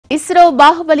ISRO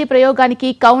Baahubali ప్రయోగానికి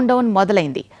count down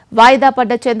మొదలైంది. వాయిదా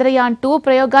పడ్డ చంద్రయాన్-2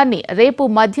 ప్రయోగాన్ని రేపు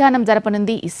మధ్యాహ్నం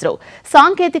జరపనుంది ISRO.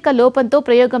 సాంకేతిక లోపంతో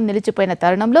ప్రయోగం నిలిచిపోయిన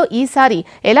తరుణంలో ఈసారి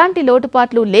ఎలాంటి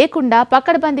లోటుపాట్లు లేకుండా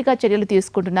పకడ్బందీగా చర్యలు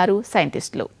తీసుకుంటున్నారు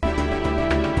సైంటిస్టులు.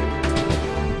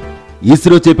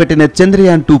 ISRO చేపట్టిన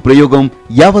చంద్రయాన్-2 ప్రయోగం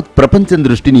యావత్ ప్రపంచం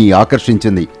దృష్టిని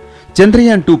ఆకర్షించింది.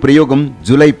 చంద్రయాన్-2 ప్రయోగం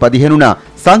జూలై 15న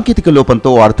సాంకేతిక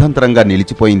లోపంతో అర్ధాంతరంగా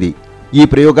నిలిచిపోయింది. ఈ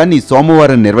ప్రయోగాన్ని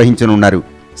సోమవారం నిర్వహించనున్నారు.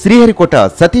 శ్రీహరికోట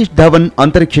సతీష్ ధావన్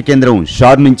అంతరిక్ష కేంద్రం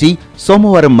షార్ నుంచి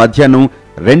సోమవారం మధ్యాహ్నం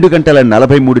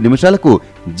 2:43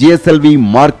 GSLV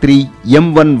మార్క్ 3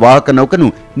 M1 వాహక నౌకను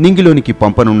నింగిలోనికి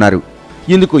పంపనున్నారు.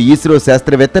 ఇందుకు ISRO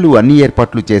శాస్త్రవేత్తలు అన్ని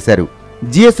ఏర్పాట్లు చేశారు.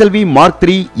 GSLV mark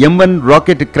 3 M1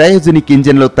 rocket cryogenic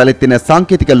ఇంజిన్లో తలెత్తిన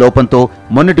సాంకేతిక లోపంతో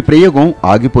మొన్నటి ప్రయోగం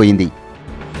ఆగిపోయింది.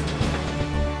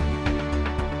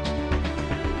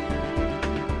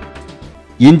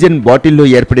 ఇంజిన్ బాటిల్లో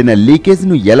ఏర్పడిన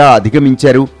లీకేజ్ను ఎలా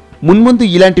అధిగమించారు, మున్ముందు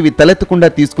ఇలాంటివి తలెత్తకుండా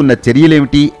తీసుకున్న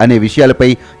చర్యలేమిటి అనే విషయాలపై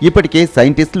ఇప్పటికే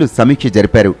సైంటిస్టులు సమీక్ష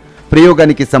జరిపారు.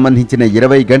 ప్రయోగానికి సంబంధించిన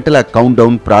 20 గంటల కౌంట్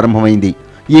డౌన్ ప్రారంభమైంది.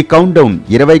 ఈ కౌంట్ డౌన్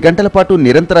 20 గంటల పాటు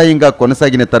నిరంతరాయంగా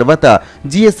కొనసాగిన తర్వాత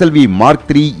GSLV మార్క్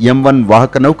 3 M1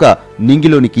 వాహక నౌక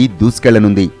నింగిలోనికి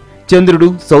దూసుకెళ్లనుంది. చంద్రుడు,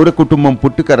 సౌర కుటుంబం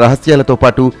పుట్టుక రహస్యాలతో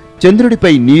పాటు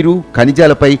చంద్రుడిపై నీరు,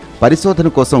 ఖనిజాలపై పరిశోధన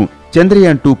కోసం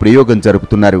చంద్రయాన్-2 ప్రయోగం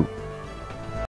జరుపుతున్నారు.